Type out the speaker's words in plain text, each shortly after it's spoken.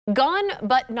Gone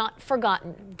but not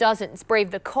forgotten. Dozens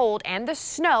braved the cold and the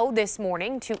snow this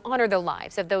morning to honor the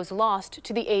lives of those lost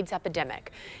to the AIDS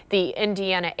epidemic. The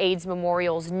Indiana AIDS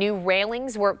Memorial's new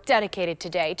railings were dedicated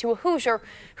today to a Hoosier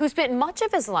who spent much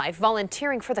of his life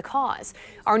volunteering for the cause.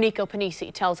 Our Nico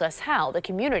Panisi tells us how the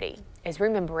community is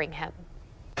remembering him.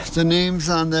 The names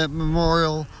on that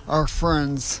memorial are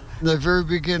friends. In the very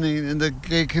beginning in the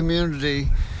gay community,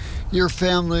 your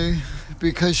family,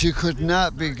 because you could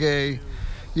not be gay,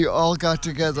 you all got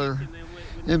together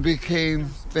and became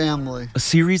family. A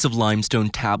series of limestone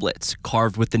tablets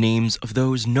carved with the names of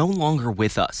those no longer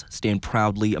with us stand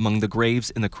proudly among the graves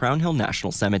in the Crown Hill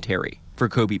National Cemetery. For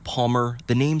Kobe Palmer,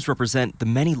 the names represent the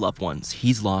many loved ones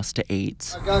he's lost to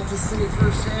AIDS. I got to see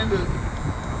firsthand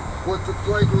what the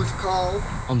plague was called.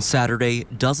 On Saturday,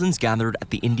 dozens gathered at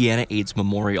the Indiana AIDS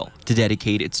Memorial to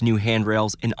dedicate its new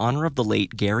handrails in honor of the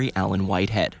late Gary Allen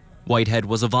Whitehead. Whitehead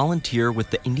was a volunteer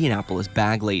with the Indianapolis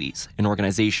Bag Ladies, an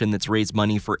organization that's raised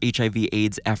money for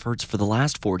HIV/AIDS efforts for the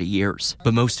last 40 years.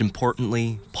 But most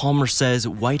importantly, Palmer says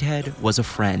Whitehead was a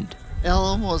friend.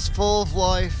 Allen was full of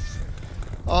life,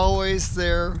 always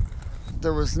there.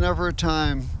 There was never a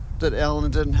time that Allen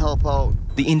didn't help out.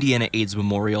 The Indiana AIDS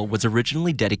Memorial was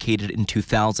originally dedicated in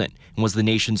 2000 and was the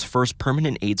nation's first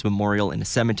permanent AIDS memorial in a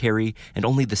cemetery and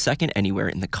only the second anywhere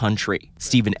in the country.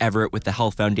 Stephen Everett with the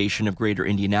Health Foundation of Greater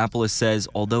Indianapolis says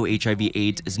although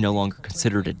HIV/AIDS is no longer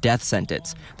considered a death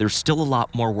sentence, there's still a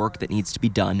lot more work that needs to be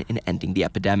done in ending the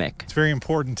epidemic. It's very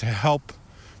important to help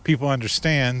people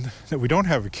understand that we don't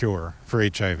have a cure for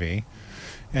HIV,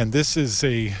 and this is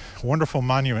a wonderful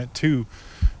monument to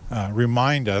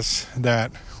remind us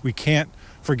that we can't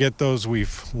forget those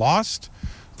we've lost,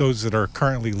 those that are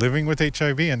currently living with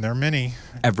HIV, and there are many.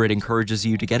 Everett encourages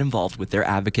you to get involved with their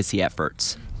advocacy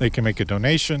efforts. They can make a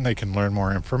donation, they can learn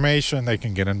more information, they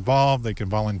can get involved, they can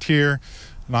volunteer,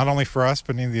 not only for us,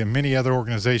 but in the many other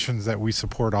organizations that we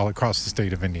support all across the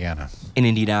state of Indiana. In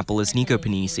Indianapolis, Nico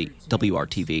Panisi,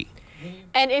 WRTV.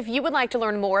 And if you would like to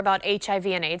learn more about HIV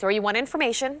and AIDS, or you want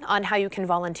information on how you can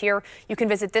volunteer, you can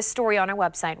visit this story on our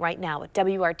website right now at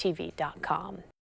WRTV.com.